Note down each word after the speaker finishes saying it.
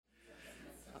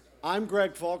I'm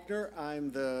Greg Faulkner.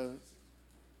 I'm the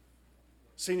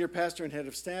senior pastor and head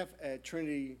of staff at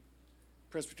Trinity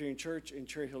Presbyterian Church in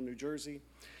Cherry Hill, New Jersey,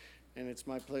 and it's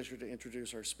my pleasure to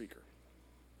introduce our speaker.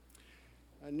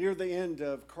 Near the end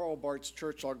of Karl Barth's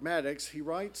Church Dogmatics, he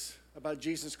writes about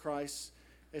Jesus Christ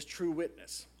as true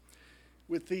witness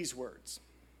with these words: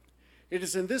 "It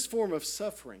is in this form of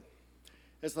suffering,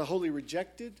 as the wholly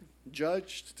rejected,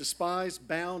 judged, despised,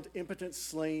 bound, impotent,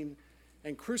 slain,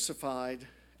 and crucified,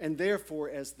 and therefore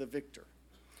as the victor,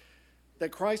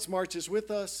 that Christ marches with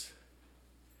us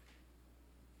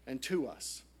and to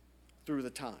us through the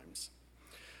times,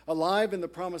 alive in the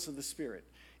promise of the Spirit.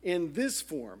 In this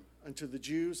form, unto the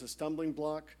Jews a stumbling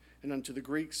block, and unto the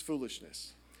Greeks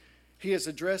foolishness. He has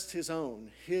addressed his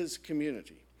own, his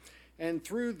community, and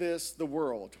through this the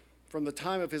world, from the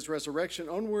time of his resurrection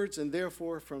onwards, and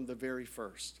therefore from the very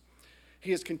first. He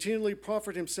has continually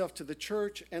proffered himself to the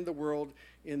church and the world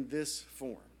in this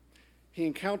form. He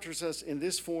encounters us in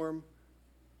this form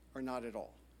or not at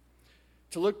all.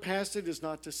 To look past it is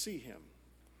not to see him.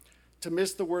 To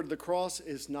miss the word of the cross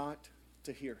is not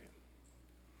to hear him."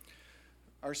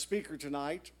 Our speaker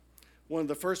tonight, one of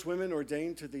the first women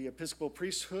ordained to the Episcopal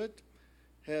priesthood,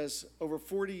 has over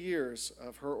 40 years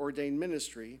of her ordained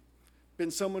ministry been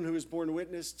someone who has borne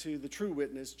witness to the true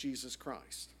witness, Jesus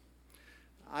Christ.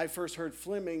 I first heard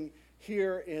Fleming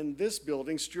here in this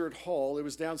building, Stewart Hall. It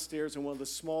was downstairs in one of the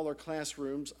smaller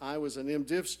classrooms. I was an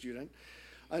MDiv student.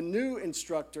 A new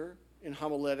instructor in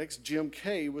homiletics, Jim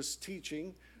Kay, was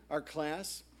teaching our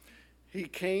class. He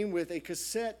came with a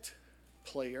cassette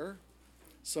player,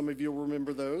 some of you will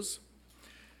remember those,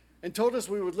 and told us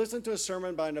we would listen to a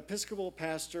sermon by an Episcopal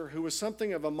pastor who was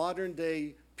something of a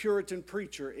modern-day Puritan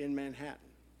preacher in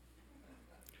Manhattan.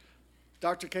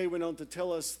 Dr. Kay went on to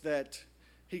tell us that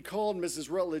he called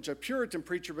Mrs. Rutledge a Puritan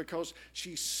preacher because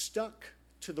she stuck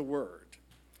to the word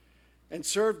and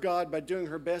served God by doing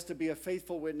her best to be a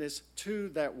faithful witness to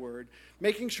that word,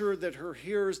 making sure that her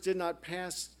hearers did not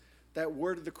pass that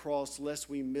word of the cross lest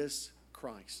we miss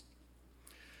Christ.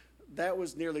 That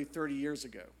was nearly 30 years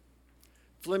ago.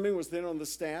 Fleming was then on the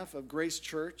staff of Grace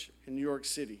Church in New York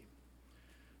City.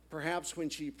 Perhaps when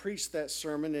she preached that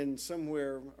sermon in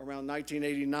somewhere around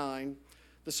 1989,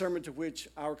 the sermon to which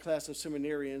our class of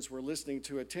seminarians were listening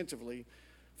to attentively,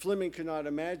 Fleming could not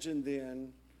imagine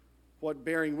then what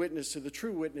bearing witness to the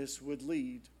true witness would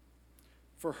lead.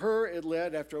 For her, it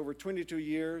led, after over 22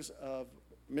 years of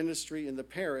ministry in the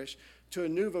parish, to a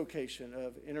new vocation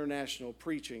of international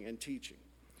preaching and teaching.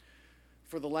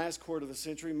 For the last quarter of the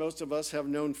century, most of us have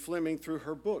known Fleming through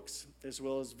her books, as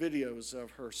well as videos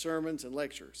of her sermons and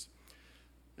lectures.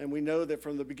 And we know that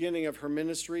from the beginning of her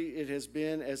ministry, it has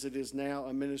been, as it is now,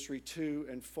 a ministry to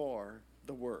and for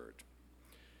the Word.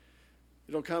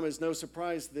 It'll come as no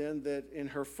surprise then that in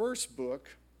her first book,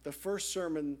 the first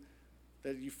sermon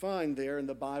that you find there in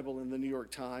the Bible in the New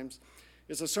York Times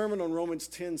is a sermon on Romans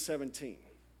 10:17.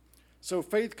 So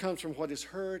faith comes from what is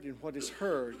heard, and what is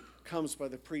heard comes by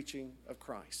the preaching of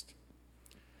Christ.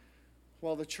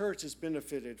 While the church has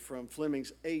benefited from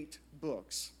Fleming's 8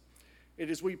 books, it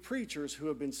is we preachers who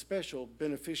have been special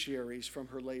beneficiaries from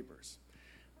her labors.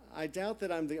 I doubt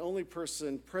that I'm the only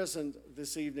person present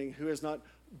this evening who has not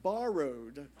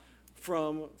borrowed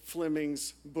from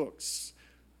Fleming's books,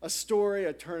 a story,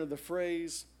 a turn of the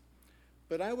phrase,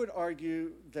 but I would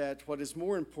argue that what is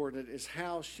more important is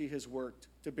how she has worked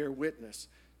to bear witness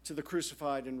to the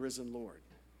crucified and risen Lord.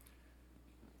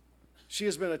 She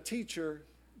has been a teacher,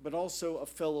 but also a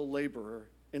fellow laborer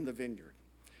in the vineyard.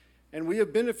 And we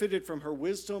have benefited from her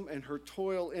wisdom and her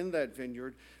toil in that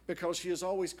vineyard because she is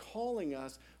always calling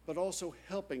us, but also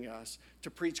helping us to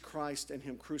preach Christ and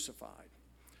him crucified.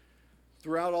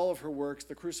 Throughout all of her works,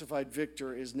 the crucified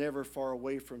victor is never far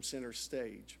away from center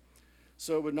stage.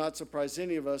 So it would not surprise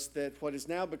any of us that what has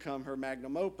now become her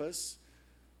magnum opus,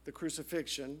 the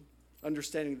crucifixion,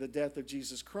 understanding the death of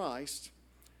Jesus Christ,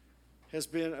 has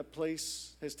taken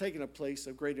a place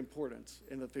of great importance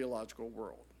in the theological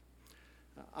world.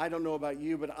 I don't know about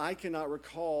you, but I cannot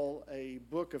recall a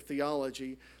book of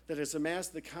theology that has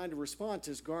amassed the kind of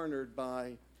responses garnered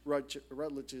by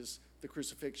Rutledge's The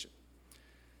Crucifixion.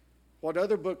 What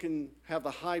other book can have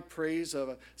the high praise of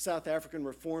a South African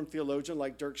Reformed theologian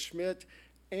like Dirk Schmidt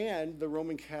and the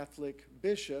Roman Catholic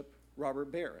Bishop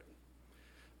Robert Barrett?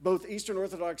 Both Eastern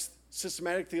Orthodox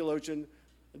systematic theologian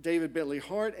David Bentley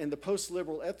Hart and the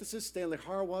post-liberal ethicist Stanley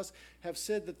Hauerwas have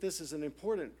said that this is an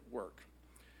important work.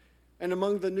 And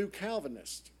among the new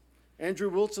Calvinists, Andrew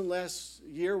Wilson last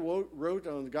year wrote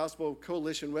on the Gospel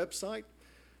Coalition website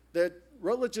that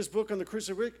Rutledge's book on the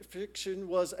crucifixion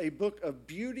was a book of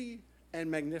beauty and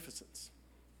magnificence.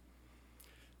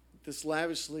 this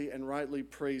lavishly and rightly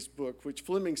praised book, which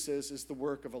Fleming says is the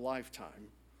work of a lifetime,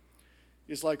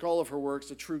 is, like all of her works,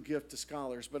 a true gift to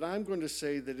scholars. But I'm going to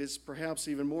say that it's perhaps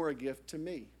even more a gift to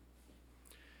me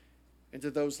and to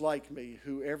those like me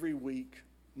who every week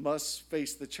must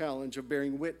face the challenge of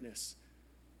bearing witness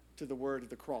to the word of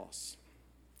the cross.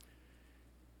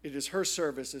 It is her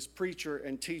service as preacher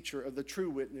and teacher of the true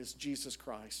witness, Jesus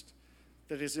Christ,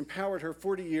 that has empowered her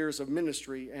 40 years of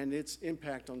ministry and its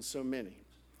impact on so many.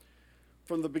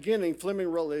 From the beginning, Fleming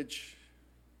Rutledge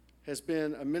has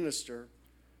been a minister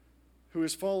who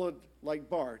has followed like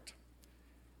Bart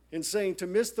in saying to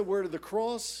miss the word of the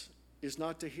cross is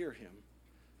not to hear him.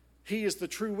 He is the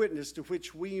true witness to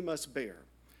which we must bear.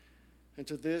 And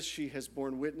to this she has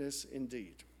borne witness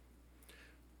indeed.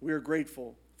 We are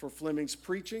grateful for Fleming's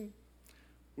preaching.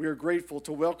 We are grateful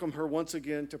to welcome her once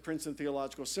again to Princeton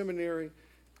Theological Seminary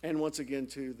and once again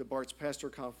to the Bart's Pastor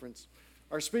Conference.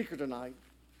 Our speaker tonight,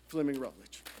 Fleming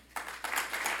Rutledge.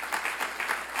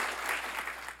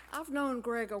 I've known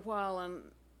Greg a while,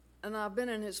 and I've been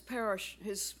in his parish,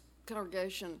 his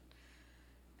congregation,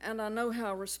 and I know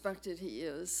how respected he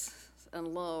is and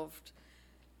loved.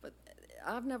 But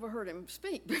I've never heard him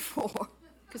speak before,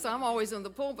 because I'm always in the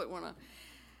pulpit when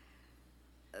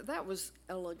that was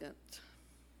elegant.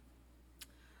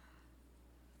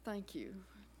 Thank you.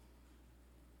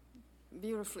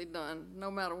 Beautifully done,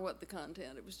 no matter what the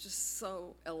content. It was just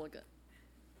so elegant.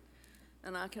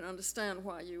 And I can understand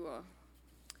why you are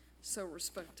so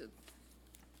respected.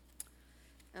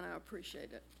 And I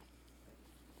appreciate it.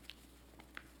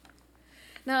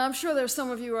 Now, I'm sure there's some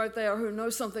of you out there who know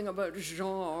something about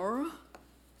genre.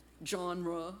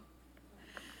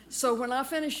 So when I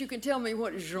finish, you can tell me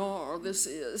what genre this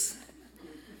is.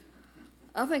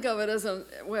 I think of it as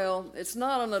it's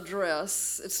not an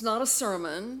address, it's not a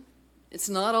sermon, it's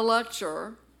not a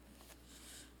lecture.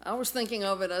 I was thinking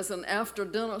of it as an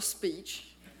after-dinner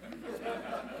speech.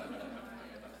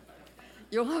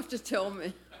 You'll have to tell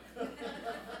me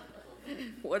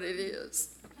what it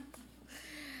is.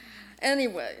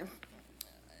 Anyway,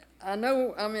 I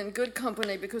know I'm in good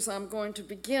company because I'm going to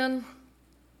begin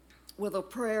with a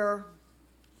prayer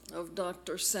of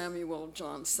Dr. Samuel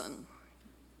Johnson,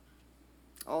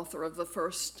 author of the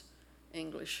first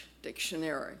English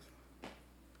dictionary.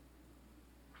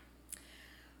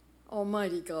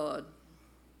 Almighty God,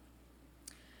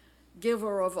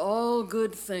 giver of all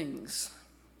good things,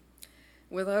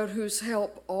 without whose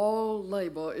help all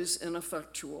labor is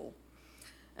ineffectual,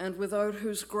 and without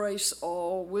whose grace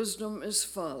all wisdom is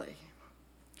folly,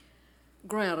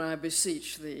 grant, I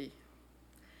beseech thee,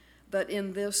 that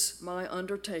in this my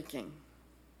undertaking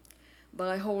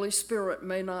thy Holy Spirit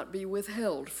may not be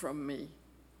withheld from me,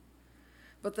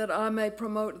 but that I may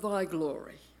promote thy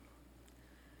glory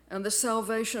and the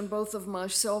salvation both of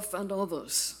myself and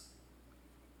others,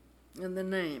 in the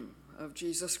name of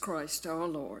Jesus Christ our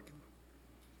Lord.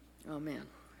 Amen.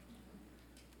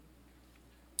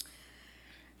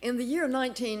 In the year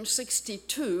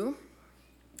 1962,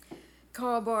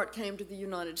 Karl Barth came to the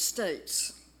United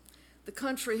States, the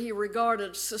country he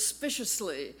regarded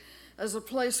suspiciously as a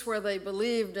place where they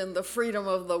believed in the freedom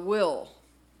of the will.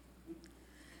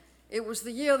 It was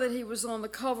the year that he was on the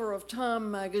cover of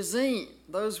Time magazine.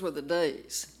 Those were the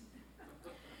days.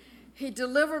 He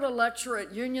delivered a lecture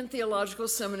at Union Theological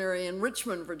Seminary in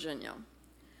Richmond, Virginia,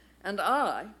 and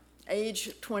I,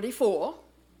 age 24,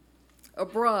 a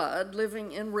bride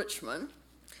living in Richmond,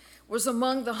 was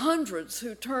among the hundreds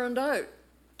who turned out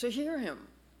to hear him.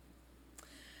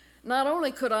 Not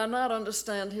only could I not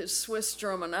understand his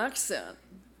Swiss-German accent,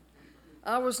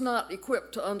 I was not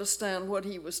equipped to understand what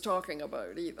he was talking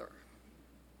about either.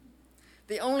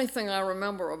 The only thing I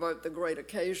remember about the great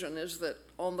occasion is that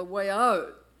on the way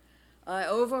out, I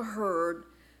overheard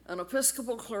an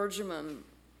Episcopal clergyman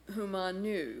whom I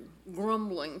knew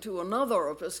grumbling to another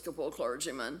Episcopal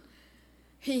clergyman,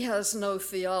 "He has no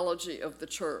theology of the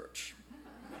church."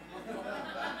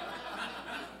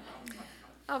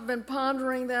 I've been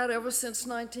pondering that ever since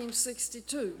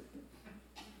 1962.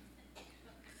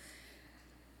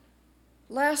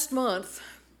 Last month,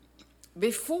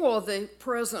 before the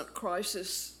present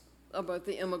crisis about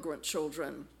the immigrant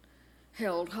children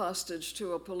held hostage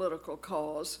to a political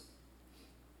cause,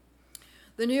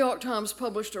 the New York Times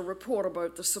published a report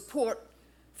about the support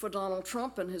for Donald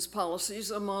Trump and his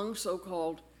policies among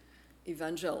so-called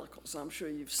evangelicals. I'm sure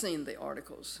you've seen the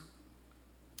articles.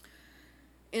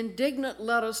 Indignant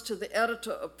letters to the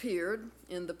editor appeared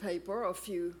in the paper a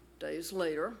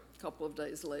couple of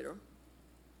days later.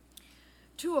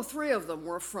 2 or 3 of them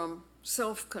were from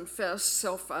self-confessed,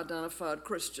 self-identified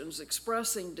Christians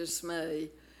expressing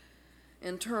dismay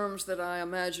in terms that I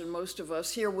imagine most of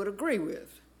us here would agree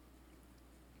with.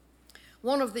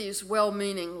 One of these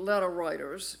well-meaning letter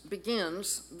writers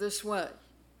begins this way: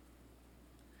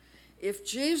 "If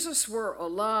Jesus were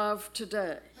alive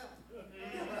today,"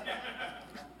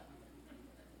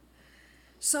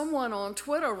 someone on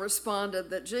Twitter responded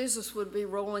that Jesus would be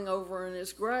rolling over in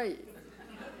his grave.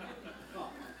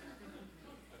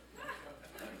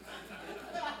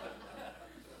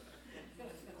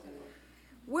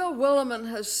 Will Willimon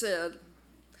has said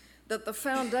that the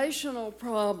foundational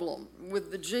problem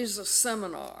with the Jesus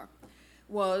Seminar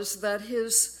was that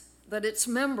its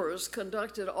members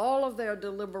conducted all of their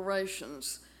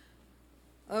deliberations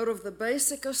out of the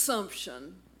basic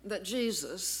assumption that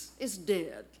Jesus is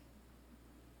dead.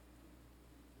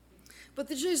 But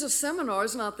the Jesus Seminar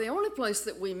is not the only place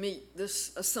that we meet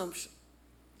this assumption.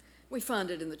 We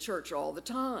find it in the church all the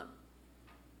time.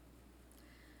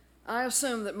 I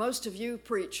assume that most of you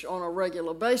preach on a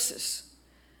regular basis,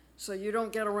 so you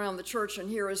don't get around the church and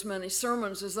hear as many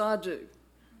sermons as I do.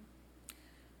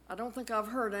 I don't think I've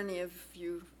heard any of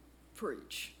you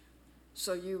preach,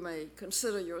 so you may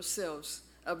consider yourselves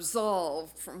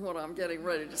absolved from what I'm getting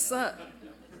ready to say.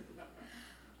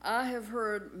 I have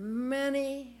heard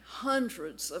many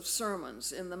hundreds of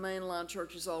sermons in the mainline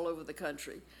churches all over the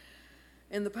country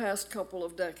in the past couple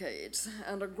of decades,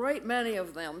 and a great many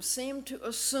of them seem to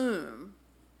assume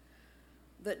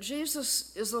that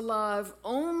Jesus is alive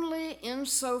only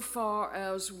insofar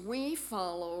as we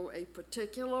follow a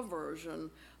particular version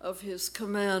of his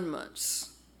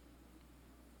commandments.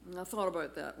 And I thought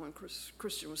about that when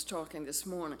Christian was talking this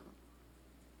morning.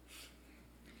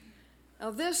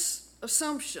 Now, this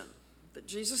assumption that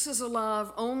Jesus is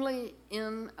alive only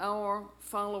in our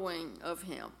following of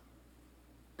him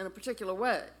in a particular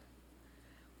way,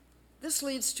 this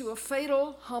leads to a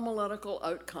fatal homiletical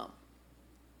outcome.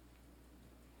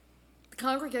 The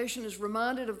congregation is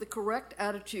reminded of the correct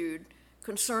attitude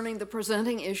concerning the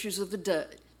presenting issues of the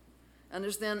day and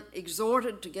is then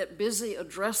exhorted to get busy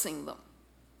addressing them.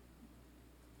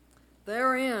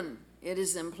 Therein, it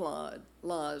is implied,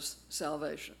 lies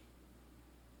salvation.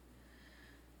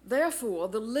 Therefore,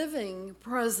 the living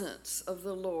presence of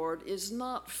the Lord is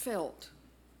not felt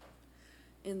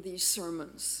in these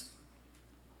sermons.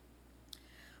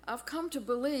 I've come to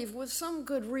believe, with some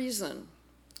good reason,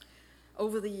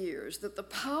 over the years, that the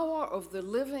power of the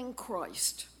living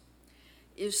Christ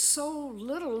is so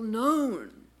little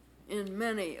known in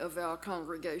many of our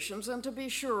congregations, and to be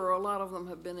sure, a lot of them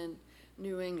have been in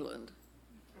New England.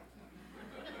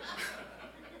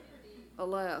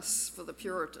 Alas, for the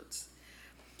Puritans.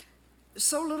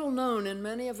 So little known in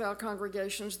many of our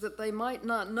congregations that they might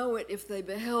not know it if they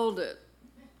beheld it,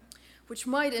 which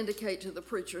might indicate to the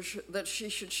preacher that she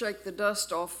should shake the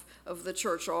dust off of the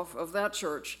church,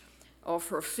 off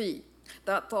her feet.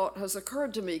 That thought has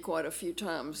occurred to me quite a few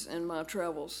times in my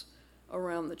travels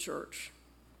around the church.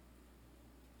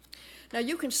 Now,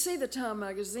 you can see the Time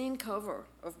magazine cover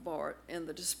of Bart in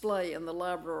the display in the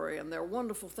library, and there are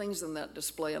wonderful things in that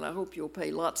display, and I hope you'll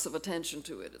pay lots of attention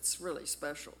to it. It's really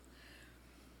special.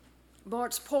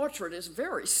 Bart's portrait is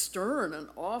very stern and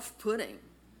off-putting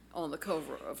on the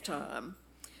cover of Time,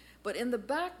 but in the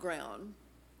background,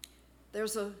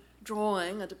 there's a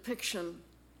drawing, a depiction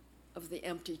of the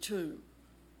empty tomb.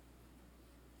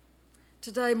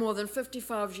 Today, more than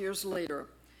 55 years later,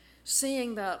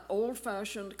 seeing that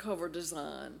old-fashioned cover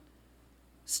design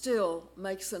still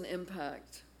makes an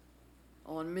impact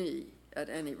on me, at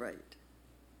any rate.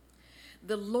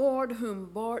 The Lord whom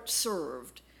Bart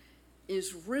served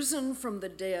is risen from the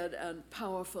dead and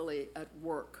powerfully at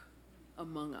work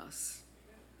among us.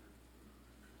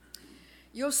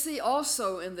 You'll see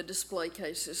also in the display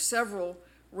cases several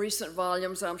recent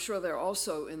volumes. I'm sure they're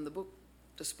also in the book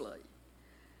display.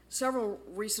 Several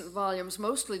recent volumes,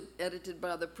 mostly edited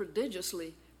by the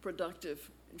prodigiously productive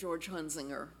George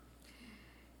Hunsinger.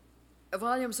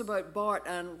 Volumes about Bart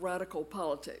and radical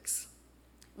politics.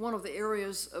 One of the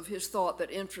areas of his thought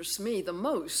that interests me the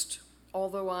most,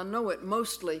 although I know it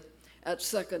mostly at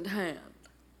second hand.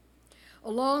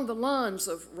 Along the lines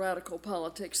of radical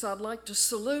politics, I'd like to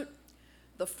salute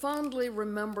the fondly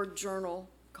remembered journal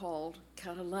called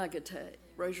Catalagate.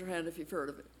 Raise your hand if you've heard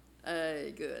of it.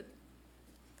 Hey, good.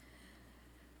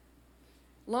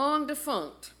 Long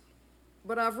defunct,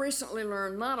 but I've recently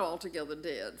learned not altogether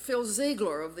dead. Phil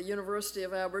Ziegler of the University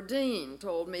of Aberdeen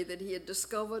told me that he had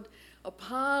discovered a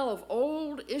pile of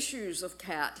old issues of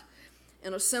Cat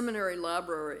in a seminary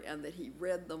library and that he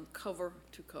read them cover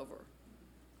to cover.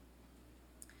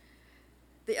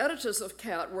 The editors of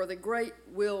Cat were the great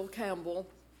Will Campbell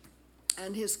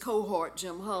and his cohort,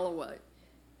 Jim Holloway.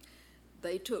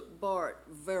 they took Barth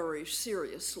very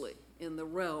seriously in the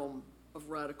realm of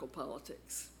radical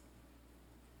politics.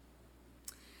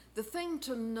 The thing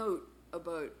to note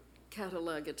about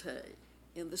Catalogatay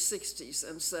in the 60s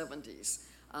and 70s,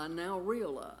 I now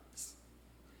realize,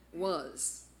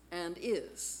 was and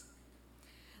is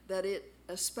that it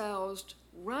espoused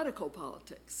radical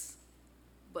politics,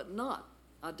 but not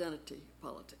identity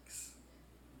politics.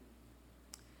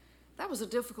 That was a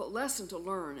difficult lesson to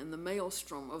learn in the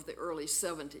maelstrom of the early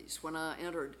 70s when I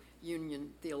entered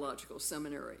Union Theological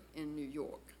Seminary in New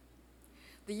York.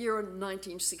 The year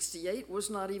 1968 was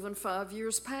not even 5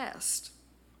 years past.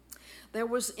 There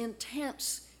was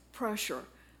intense pressure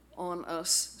on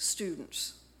us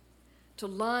students to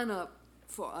line up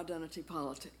for identity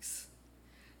politics.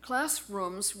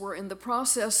 Classrooms were in the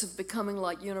process of becoming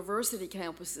like university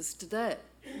campuses today,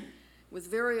 with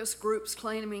various groups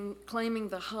claiming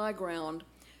the high ground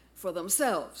for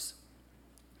themselves,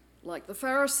 like the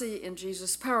Pharisee in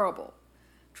Jesus' parable,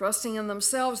 trusting in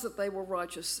themselves that they were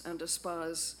righteous and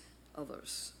despise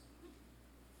others.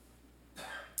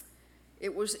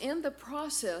 It was in the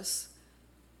process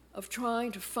of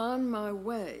trying to find my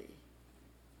way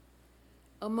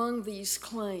among these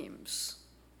claims.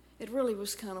 It really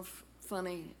was kind of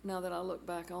funny now that I look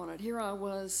back on it. Here I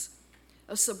was,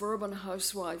 a suburban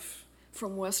housewife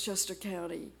from Westchester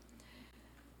County,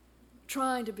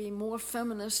 trying to be more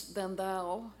feminist than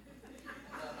thou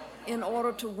in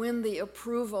order to win the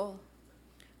approval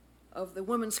of the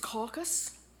Women's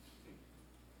Caucus.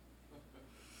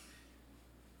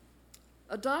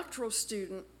 A doctoral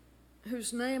student,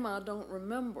 whose name I don't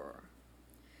remember,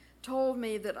 told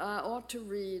me that I ought to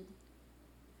read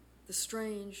The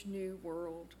Strange New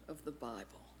World of the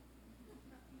Bible.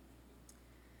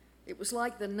 It was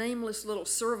like the nameless little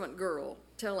servant girl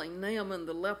telling Naaman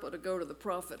the leper to go to the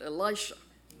prophet Elisha.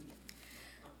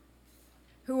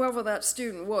 Whoever that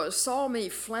student was saw me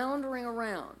floundering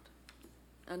around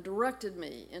and directed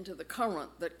me into the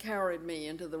current that carried me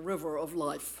into the river of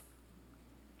life.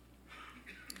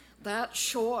 That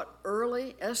short,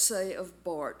 early essay of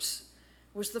Barth's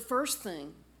was the first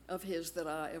thing of his that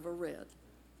I ever read.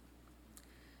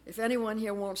 If anyone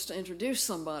here wants to introduce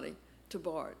somebody to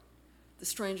Barth, The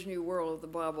Strange New World of the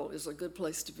Bible is a good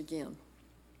place to begin.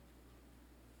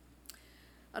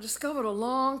 I discovered a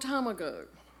long time ago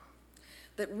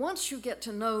that once you get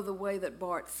to know the way that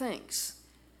Barth thinks,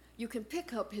 you can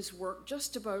pick up his work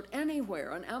just about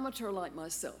anywhere. An amateur like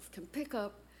myself can pick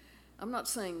up, I'm not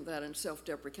saying that in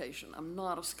self-deprecation, I'm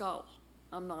not a scholar,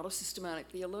 I'm not a systematic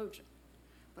theologian,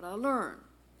 but I learned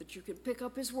that you can pick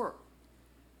up his work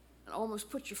and almost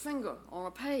put your finger on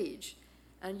a page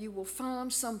and you will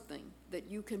find something that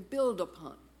you can build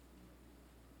upon.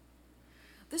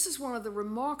 This is one of the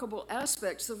remarkable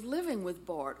aspects of living with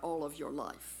Barth all of your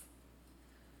life.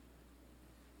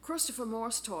 Christopher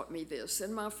Morse taught me this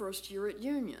in my first year at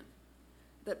Union,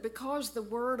 that because the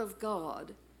Word of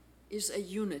God is a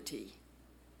unity,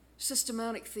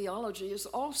 systematic theology is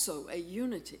also a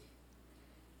unity.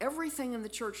 Everything in the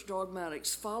church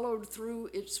dogmatics, followed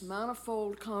through its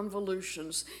manifold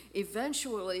convolutions,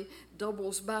 eventually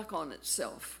doubles back on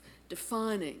itself,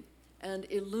 defining and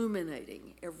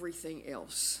illuminating everything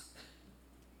else,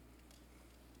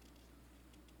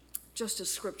 just as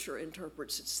Scripture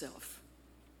interprets itself.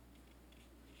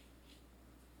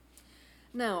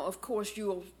 Now, of course,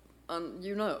 you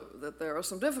know that there are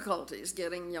some difficulties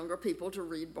getting younger people to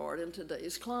read Barth in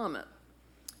today's climate.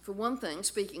 For one thing,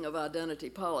 speaking of identity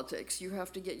politics, you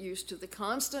have to get used to the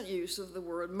constant use of the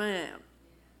word man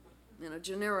in a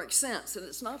generic sense, and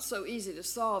it's not so easy to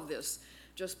solve this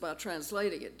just by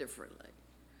translating it differently.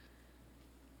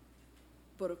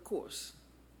 But of course,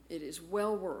 it is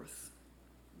well worth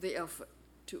the effort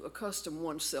to accustom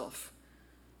oneself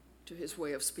to his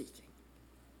way of speaking.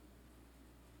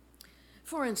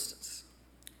 For instance,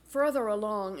 further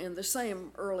along in the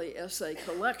same early essay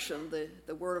collection,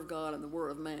 the Word of God and the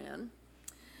Word of Man,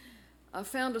 I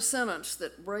found a sentence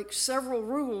that breaks several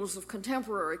rules of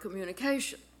contemporary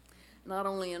communication, not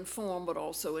only in form but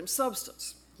also in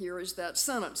substance. Here is that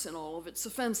sentence in all of its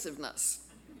offensiveness.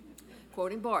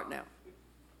 Quoting Barth now.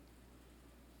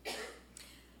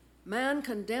 Man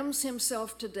condemns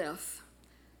himself to death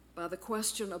by the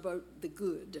question about the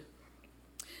good,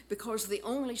 because the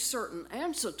only certain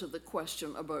answer to the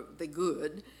question about the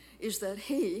good is that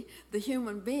he, the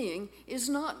human being, is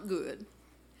not good,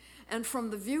 and from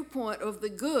the viewpoint of the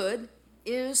good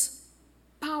is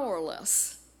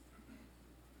powerless.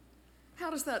 How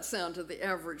does that sound to the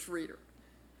average reader?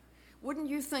 Wouldn't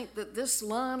you think that this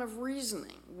line of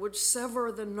reasoning would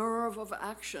sever the nerve of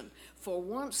action for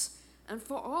once and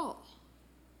for all?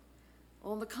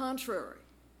 On the contrary,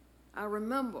 I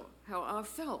remember how I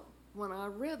felt when I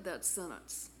read that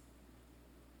sentence.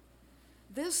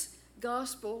 This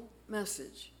gospel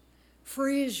message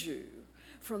frees you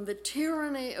from the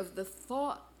tyranny of the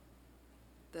thought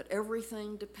that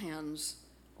everything depends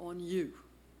on you.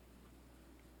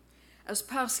 As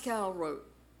Pascal wrote,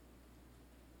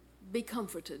 be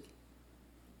comforted.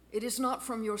 It is not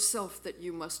from yourself that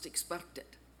you must expect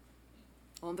it.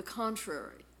 On the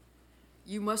contrary,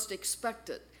 you must expect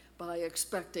it by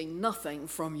expecting nothing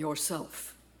from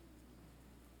yourself.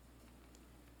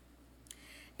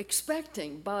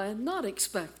 Expecting by not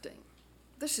expecting.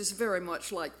 This is very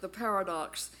much like the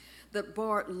paradox that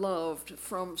Barth loved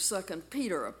from 2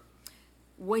 Peter,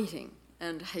 waiting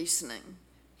and hastening.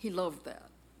 He loved that.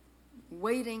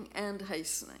 Waiting and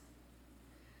hastening.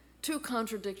 Two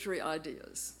contradictory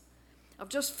ideas. I've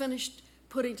just finished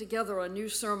putting together a new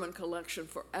sermon collection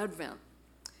for Advent,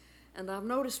 and I've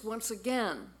noticed once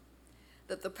again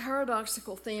that the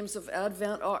paradoxical themes of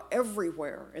Advent are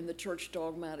everywhere in the church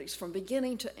dogmatics, from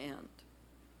beginning to end.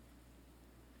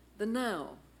 The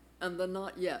now and the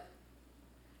not yet,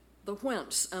 the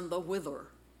whence and the whither,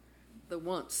 the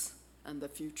once and the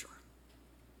future.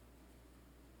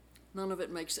 None of it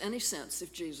makes any sense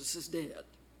if Jesus is dead.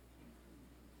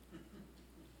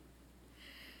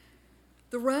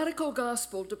 The radical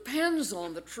gospel depends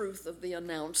on the truth of the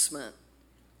announcement.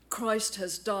 Christ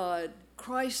has died,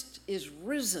 Christ is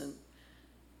risen,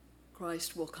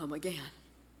 Christ will come again.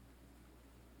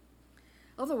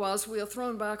 Otherwise, we are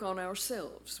thrown back on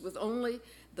ourselves with only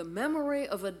the memory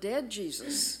of a dead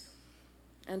Jesus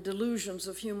and delusions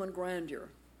of human grandeur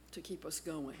to keep us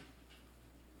going.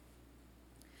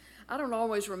 I don't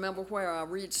always remember where I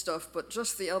read stuff, but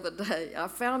just the other day, I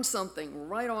found something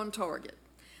right on target.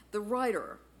 The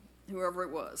writer, whoever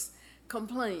it was,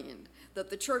 complained that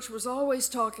the church was always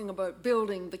talking about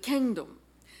building the kingdom,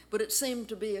 but it seemed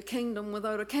to be a kingdom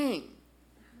without a king.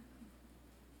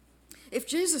 If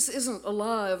Jesus isn't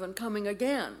alive and coming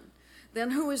again,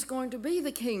 then who is going to be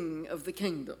the king of the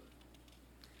kingdom?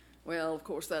 Well, of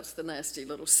course, that's the nasty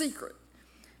little secret.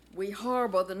 We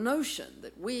harbor the notion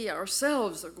that we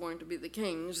ourselves are going to be the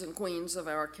kings and queens of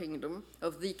our kingdom,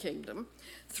 of the kingdom,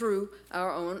 through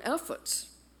our own efforts.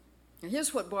 Now,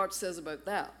 here's what Barth says about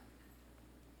that.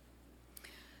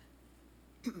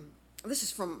 This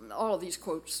is from, all of these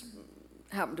quotes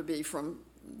happen to be from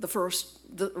the first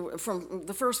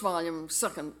volume,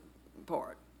 second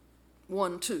part,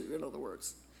 1, 2, in other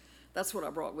words. That's what I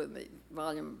brought with me,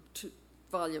 volume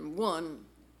 1,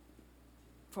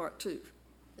 part 2,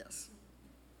 yes.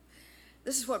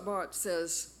 This is what Barth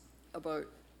says about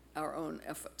our own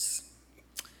efforts.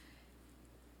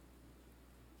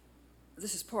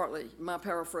 This is partly my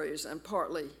paraphrase and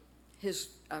partly his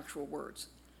actual words.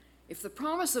 If the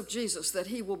promise of Jesus that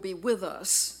he will be with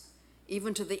us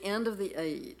even to the end of the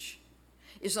age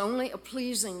is only a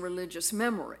pleasing religious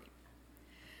memory,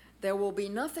 there will be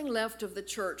nothing left of the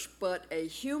church but a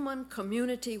human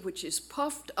community which is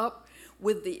puffed up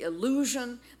with the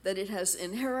illusion that it has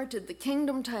inherited the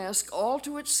kingdom task all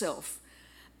to itself,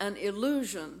 an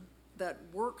illusion that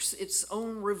works its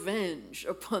own revenge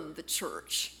upon the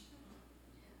church.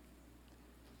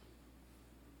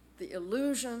 The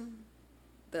illusion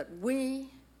that we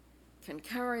can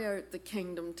carry out the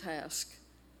kingdom task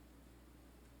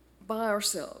by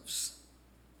ourselves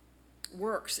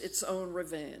works its own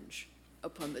revenge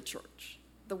upon the church.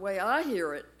 The way I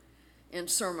hear it in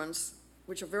sermons,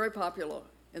 which are very popular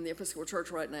in the Episcopal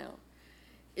Church right now,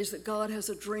 is that God has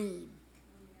a dream,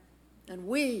 and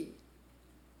we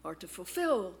are to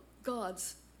fulfill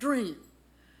God's dream.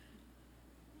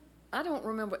 I don't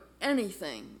remember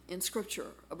anything in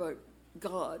Scripture about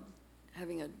God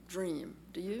having a dream.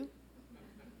 Do you?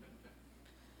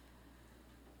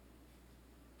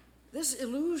 This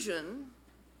illusion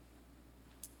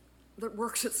that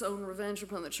works its own revenge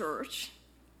upon the church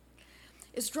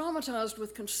is dramatized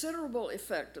with considerable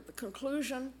effect at the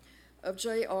conclusion of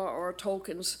J.R.R.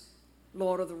 Tolkien's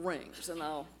Lord of the Rings. And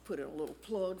I'll put in a little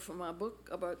plug for my book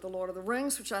about the Lord of the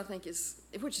Rings, which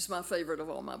is my favorite of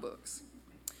all my books.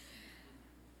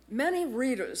 Many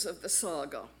readers of the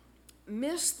saga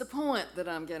miss the point that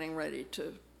I'm getting ready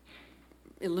to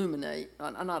illuminate.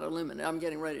 I'm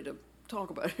getting ready to talk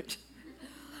about it.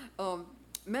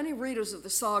 Many readers of the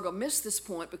saga miss this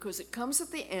point because it comes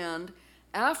at the end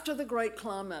after the great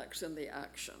climax in the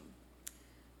action.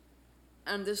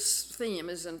 And this theme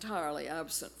is entirely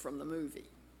absent from the movie.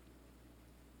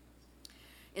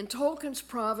 In Tolkien's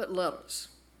private letters,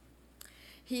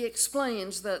 he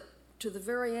explains that to the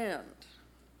very end,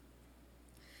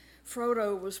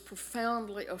 Frodo was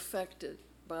profoundly affected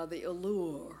by the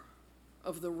allure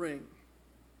of the ring.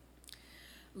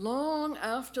 long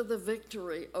after the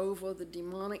victory over the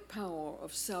demonic power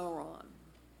of Sauron,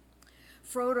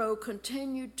 Frodo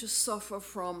continued to suffer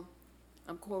from,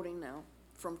 I'm quoting now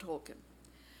from Tolkien,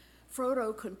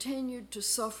 Frodo continued to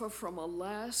suffer from a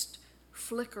last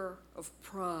flicker of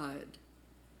pride.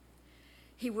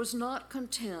 He was not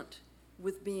content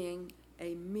with being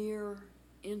a mere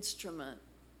instrument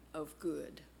of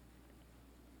good.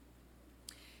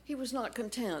 He was not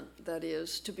content, that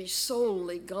is, to be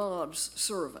solely God's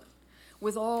servant,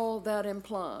 with all that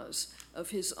implies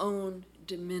of his own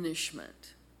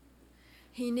diminishment.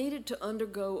 He needed to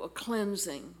undergo a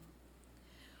cleansing,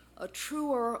 a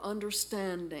truer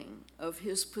understanding of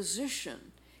his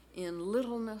position in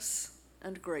littleness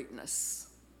and greatness.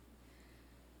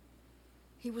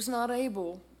 He was not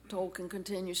able, Tolkien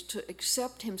continues, to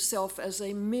accept himself as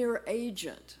a mere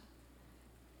agent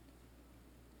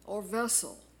or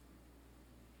vessel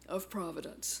of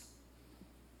providence.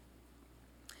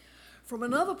 From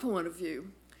another point of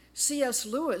view, C.S.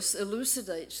 Lewis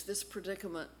elucidates this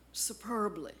predicament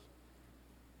superbly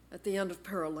at the end of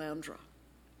Perelandra.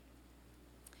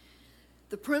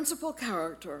 The principal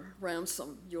character,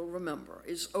 Ransom, you'll remember,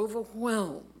 is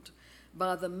overwhelmed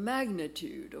by the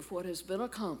magnitude of what has been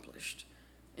accomplished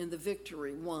in the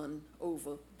victory won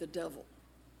over the devil.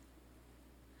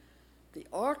 The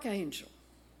archangel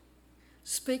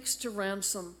speaks to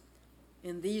Ransom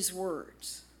in these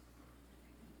words: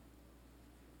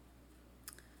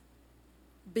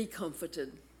 "Be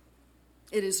comforted.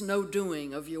 It is no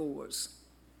doing of yours.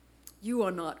 You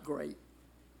are not great.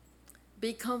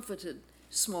 Be comforted,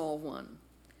 small one,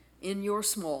 in your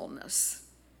smallness.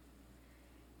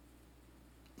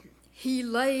 He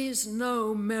lays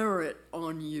no merit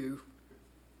on you.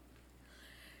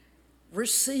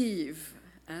 Receive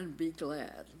and be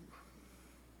glad."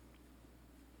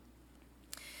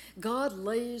 God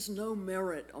lays no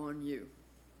merit on you.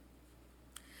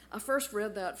 I first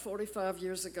read that 45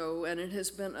 years ago, and it has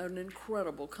been an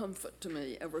incredible comfort to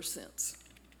me ever since.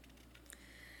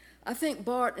 I think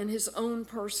Bart, in his own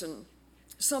person,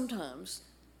 sometimes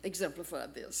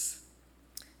exemplified this.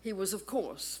 He was, of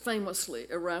course, famously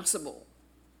irascible,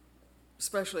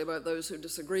 especially about those who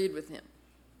disagreed with him.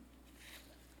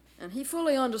 And he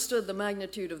fully understood the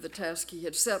magnitude of the task he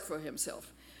had set for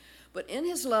himself. But in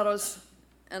his letters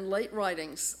and late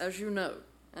writings, as you know,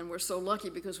 and we're so lucky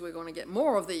because we're going to get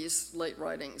more of these late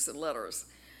writings and letters,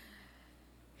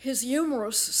 his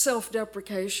humorous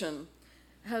self-deprecation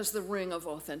has the ring of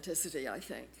authenticity, I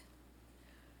think.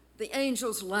 The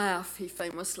angels laugh, he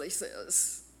famously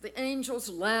says. The angels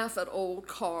laugh at old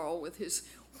Carl with his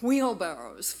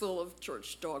wheelbarrows full of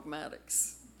church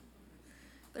dogmatics.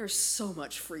 There's so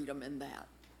much freedom in that.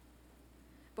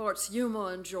 Bart's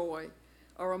humor and joy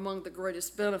are among the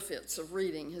greatest benefits of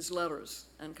reading his letters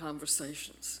and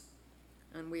conversations.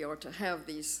 And we are to have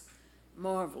these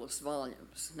marvelous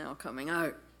volumes now coming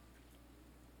out.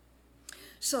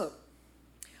 So,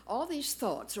 all these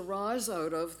thoughts arise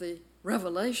out of the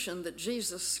revelation that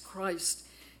Jesus Christ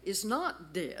is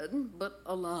not dead, but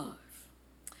alive.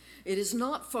 It is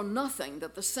not for nothing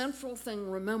that the central thing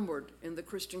remembered in the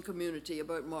Christian community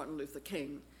about Martin Luther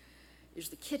King is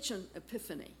the kitchen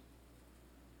epiphany,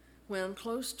 when,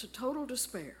 close to total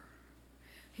despair,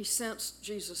 he sensed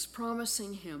Jesus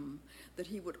promising him that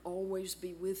he would always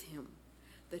be with him,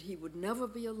 that he would never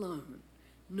be alone.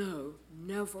 No,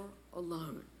 never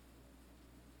alone.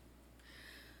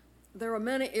 There are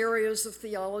many areas of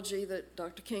theology that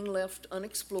Dr. King left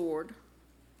unexplored,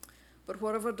 but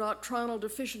whatever doctrinal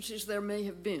deficiencies there may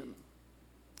have been,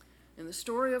 in the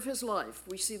story of his life,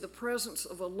 we see the presence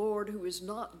of a Lord who is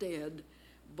not dead,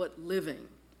 but living,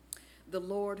 the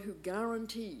Lord who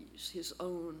guarantees his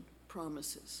own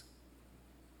promises,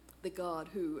 the God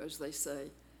who, as they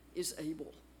say, is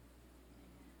able.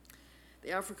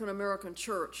 The African American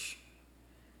church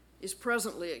is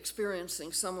presently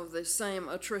experiencing some of the same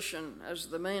attrition as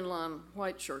the mainline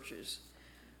white churches,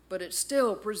 but it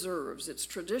still preserves its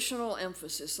traditional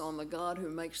emphasis on the God who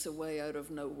makes a way out of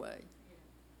no way,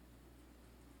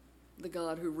 the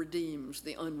God who redeems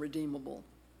the unredeemable.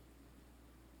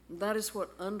 That is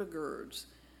what undergirds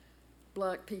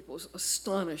black people's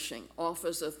astonishing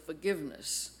offers of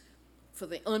forgiveness for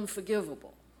the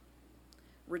unforgivable,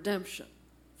 redemption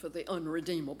for the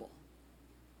unredeemable.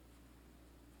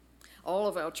 All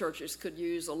of our churches could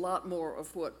use a lot more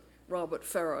of what Robert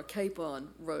Farrar Capon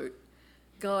wrote.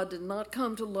 God did not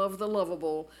come to love the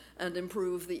lovable and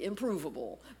improve the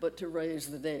improvable, but to raise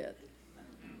the dead.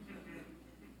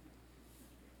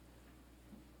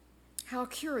 How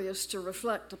curious to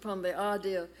reflect upon the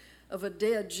idea of a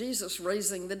dead Jesus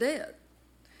raising the dead.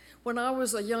 When I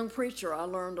was a young preacher, I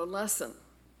learned a lesson.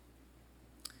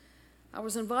 I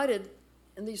was invited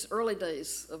in these early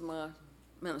days of my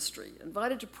ministry,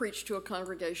 invited to preach to a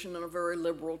congregation in a very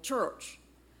liberal church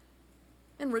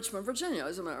in Richmond, Virginia,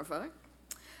 as a matter of fact.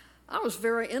 I was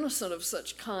very innocent of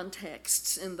such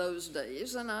contexts in those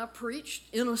days, and I preached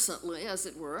innocently, as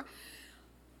it were,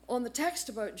 on the text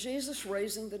about Jesus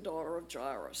raising the daughter of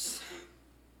Jairus.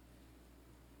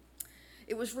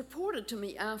 It was reported to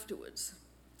me afterwards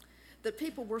that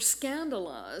people were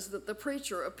scandalized that the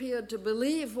preacher appeared to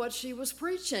believe what she was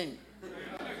preaching.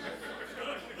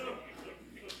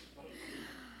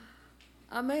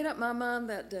 I made up my mind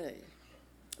that day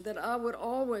that I would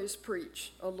always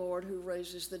preach a Lord who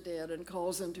raises the dead and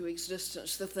calls into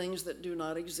existence the things that do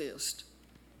not exist,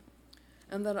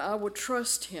 and that I would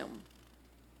trust him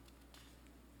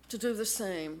to do the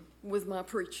same with my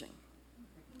preaching,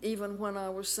 even when I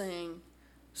was saying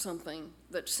something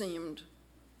that seemed,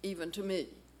 even to me,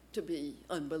 to be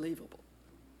unbelievable.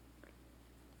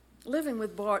 Living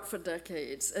with Bart for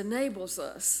decades enables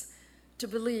us to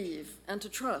believe and to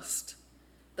trust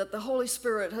that the Holy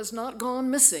Spirit has not gone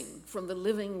missing from the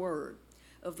living word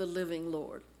of the living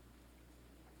Lord.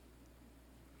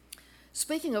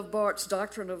 Speaking of Bart's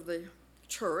doctrine of the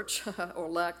church, or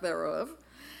lack thereof,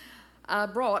 I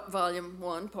brought Volume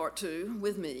 1, Part 2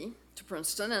 with me to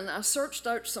Princeton, and I searched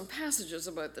out some passages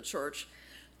about the church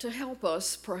to help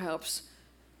us, perhaps,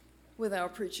 with our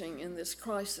preaching in this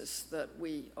crisis that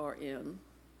we are in.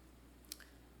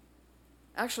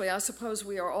 Actually, I suppose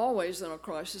we are always in a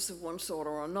crisis of one sort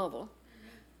or another.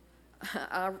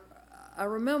 I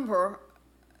remember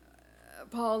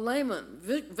Paul Lehman,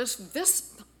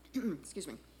 excuse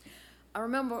me. I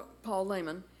remember Paul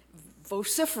Lehman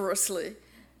vociferously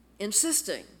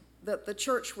insisting that the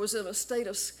church was in a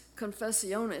status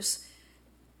confessionis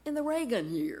in the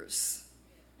Reagan years.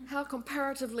 How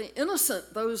comparatively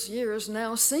innocent those years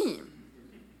now seem.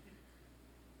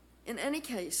 In any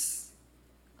case,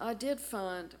 I did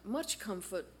find much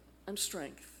comfort and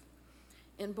strength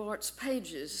in Bart's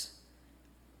pages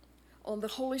on the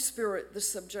Holy Spirit, the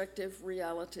subjective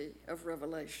reality of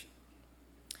revelation.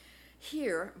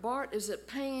 Here, Bart is at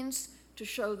pains to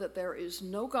show that there is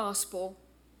no gospel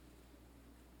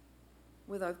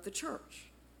without the church.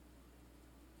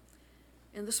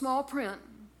 In the small print,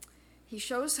 he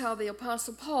shows how the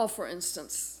Apostle Paul, for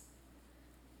instance,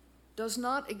 does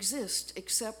not exist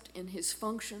except in his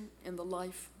function in the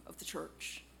life of the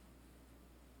church.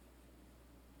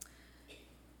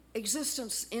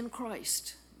 Existence in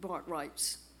Christ, Bart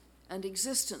writes, and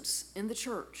existence in the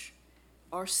church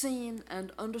are seen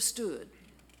and understood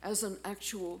as an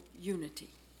actual unity.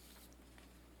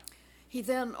 He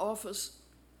then offers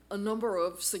a number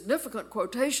of significant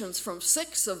quotations from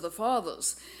 6 of the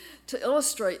fathers to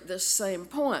illustrate this same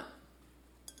point,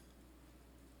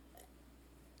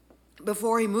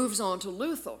 before he moves on to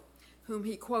Luther, whom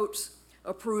he quotes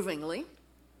approvingly.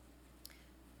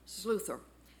 This is Luther.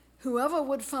 Whoever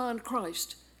would find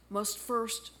Christ must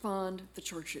first find the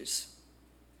churches.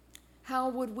 How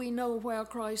would we know where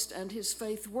Christ and his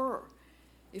faith were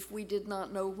if we did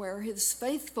not know where his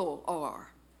faithful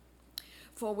are?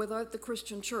 For without the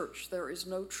Christian church, there is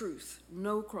no truth,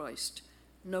 no Christ,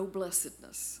 no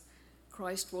blessedness.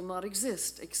 Christ will not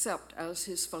exist except as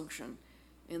his function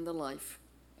in the life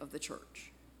of the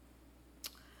church.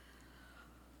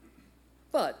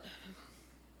 But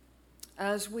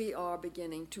as we are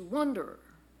beginning to wonder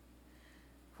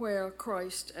where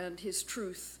Christ and his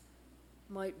truth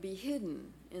might be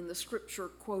hidden in the scripture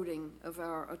quoting of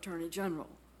our Attorney General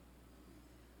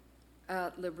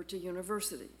at Liberty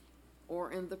University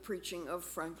or in the preaching of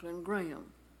Franklin Graham,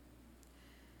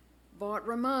 Bart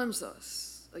reminds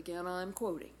us, again I'm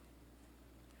quoting,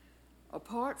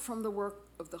 apart from the work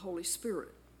of the Holy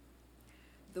Spirit,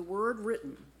 the word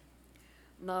written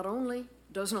not only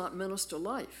does not minister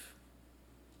life,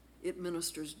 it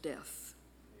ministers death.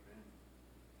 Amen.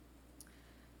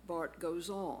 Bart goes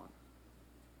on.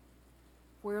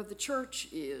 Where the church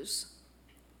is,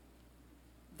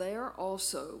 there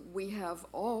also we have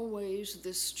always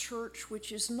this church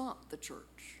which is not the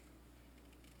church.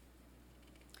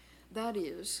 That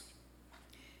is,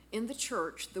 in the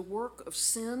church, the work of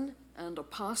sin and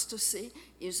apostasy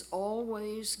is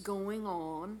always going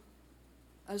on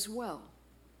as well.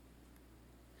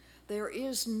 There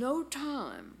is no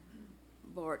time,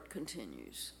 Bart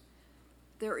continues,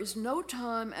 there is no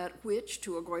time at which,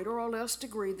 to a greater or less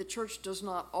degree, the church does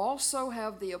not also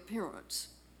have the appearance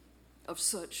of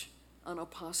such an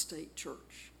apostate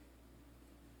church.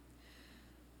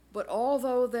 But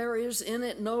although there is in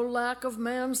it no lack of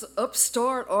man's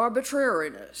upstart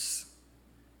arbitrariness,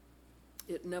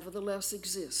 it nevertheless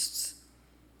exists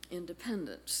in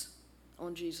dependence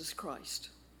on Jesus Christ.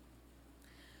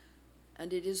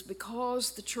 And it is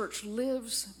because the church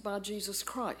lives by Jesus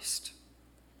Christ,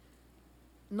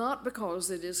 not because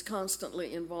it is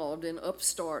constantly involved in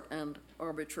upstart and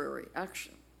arbitrary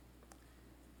action,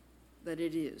 that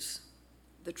it is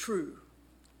the true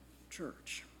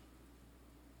church.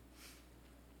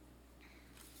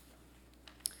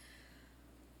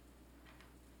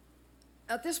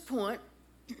 At this point,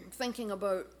 thinking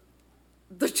about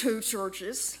the two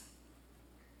churches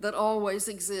that always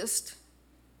exist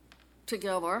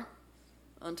together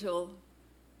until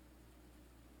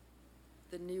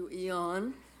the new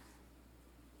eon,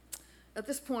 at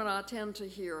this point I tend to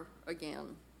hear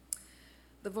again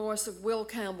the voice of Will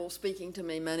Campbell speaking to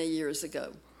me many years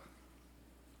ago.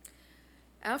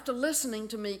 After listening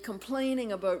to me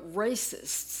complaining about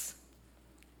racists,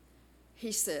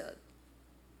 he said,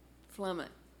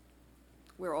 "Fleming,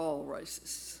 we're all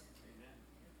racists."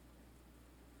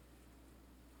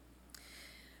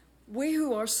 We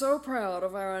who are so proud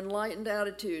of our enlightened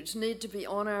attitudes need to be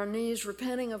on our knees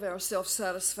repenting of our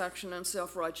self-satisfaction and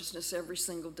self-righteousness every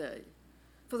single day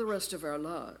for the rest of our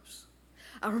lives.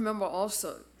 I remember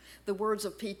also the words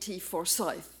of P.T.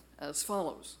 Forsyth as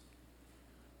follows: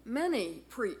 "Many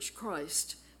preach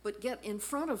Christ, but get in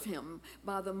front of him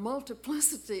by the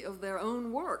multiplicity of their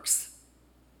own works."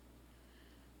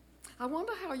 I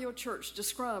wonder how your church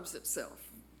describes itself.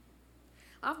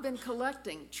 I've been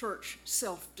collecting church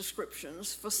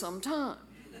self-descriptions for some time.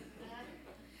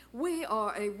 We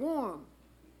are a warm,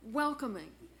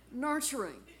 welcoming,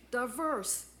 nurturing,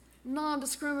 diverse,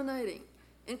 non-discriminating,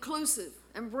 inclusive,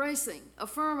 embracing,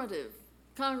 affirmative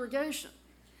congregation.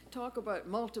 Talk about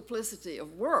multiplicity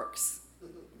of works.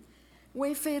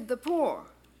 We feed the poor.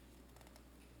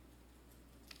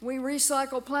 We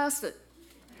recycle plastic.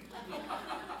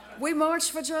 We march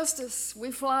for justice.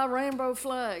 We fly rainbow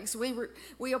flags.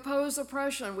 We oppose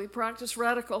oppression. We practice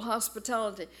radical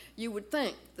hospitality. You would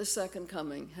think the second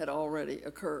coming had already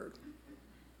occurred.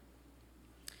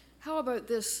 How about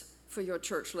this for your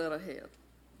church letterhead?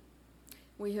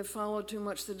 We have followed too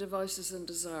much the devices and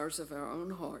desires of our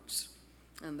own hearts,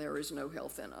 and there is no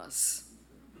health in us.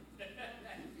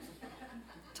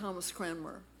 Thomas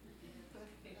Cranmer.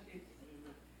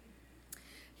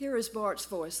 Here is Bart's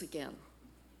voice again.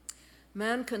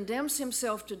 Man condemns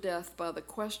himself to death by the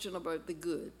question about the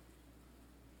good,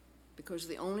 because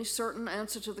the only certain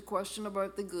answer to the question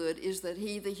about the good is that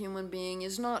he, the human being,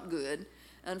 is not good,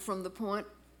 and from the point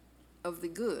of the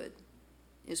good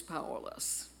is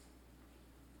powerless.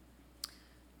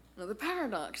 Now, the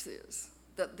paradox is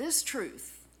that this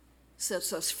truth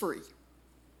sets us free.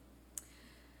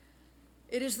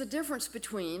 It is the difference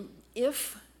between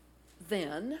if,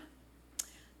 then,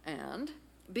 and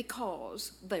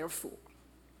because, therefore.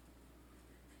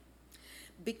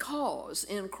 Because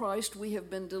in Christ we have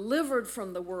been delivered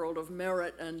from the world of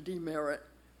merit and demerit,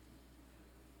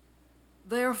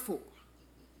 therefore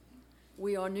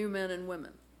we are new men and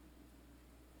women.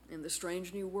 In the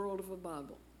strange new world of the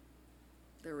Bible,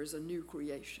 there is a new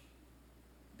creation.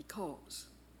 Because,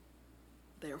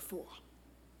 therefore.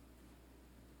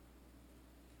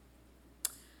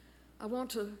 I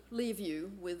want to leave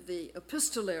you with the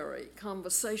epistolary,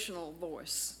 conversational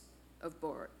voice of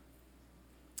Bart.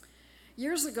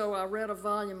 Years ago, I read a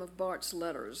volume of Bart's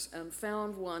letters and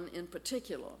found one in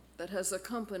particular that has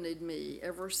accompanied me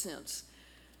ever since,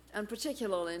 and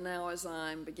particularly now as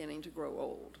I'm beginning to grow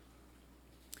old.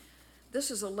 This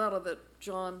is a letter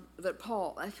that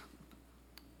Paul,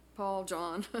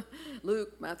 John,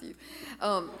 Luke, Matthew.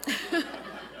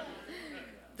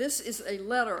 This is a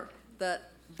letter that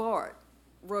Bart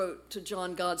wrote to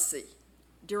John Godsey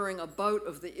during a bout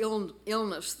of the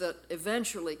illness that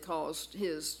eventually caused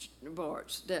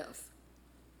Bart's death.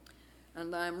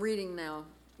 And I'm reading now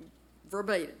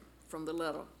verbatim from the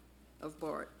letter of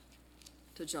Bart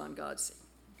to John Godsey.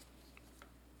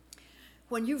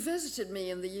 When you visited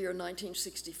me in the year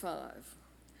 1965,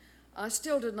 I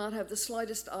still did not have the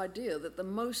slightest idea that the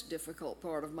most difficult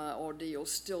part of my ordeal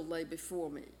still lay before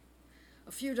me.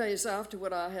 A few days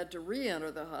afterward, I had to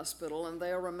re-enter the hospital and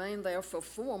there remain there for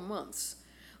 4 months,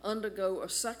 undergo a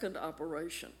second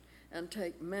operation, and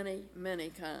take many,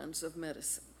 many kinds of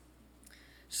medicine.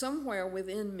 Somewhere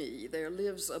within me there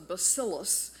lives a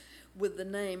bacillus with the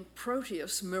name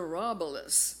Proteus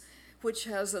mirabilis, which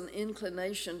has an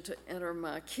inclination to enter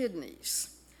my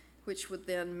kidneys, which would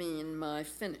then mean my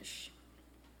finish.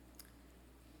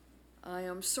 I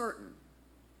am certain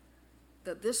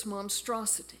that this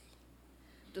monstrosity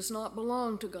does not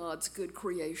belong to God's good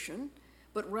creation,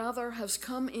 but rather has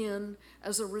come in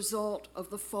as a result of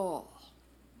the fall.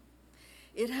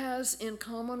 It has in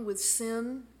common with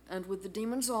sin and with the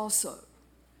demons also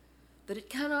that it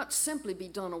cannot simply be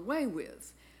done away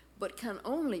with, but can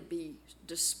only be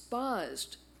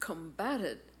despised,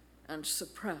 combated, and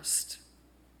suppressed.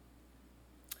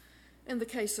 In the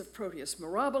case of Proteus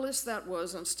Mirabilis, that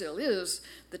was and still is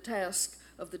the task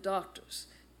of the doctors,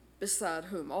 beside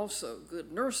whom also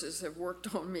good nurses have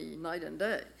worked on me night and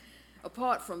day.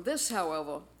 Apart from this,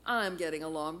 however, I am getting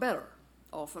along better,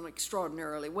 often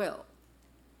extraordinarily well.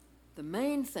 The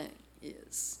main thing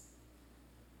is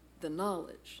the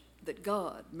knowledge that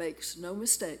God makes no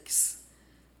mistakes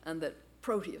and that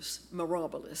Proteus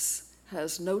Mirabilis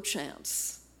has no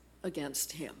chance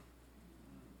against him.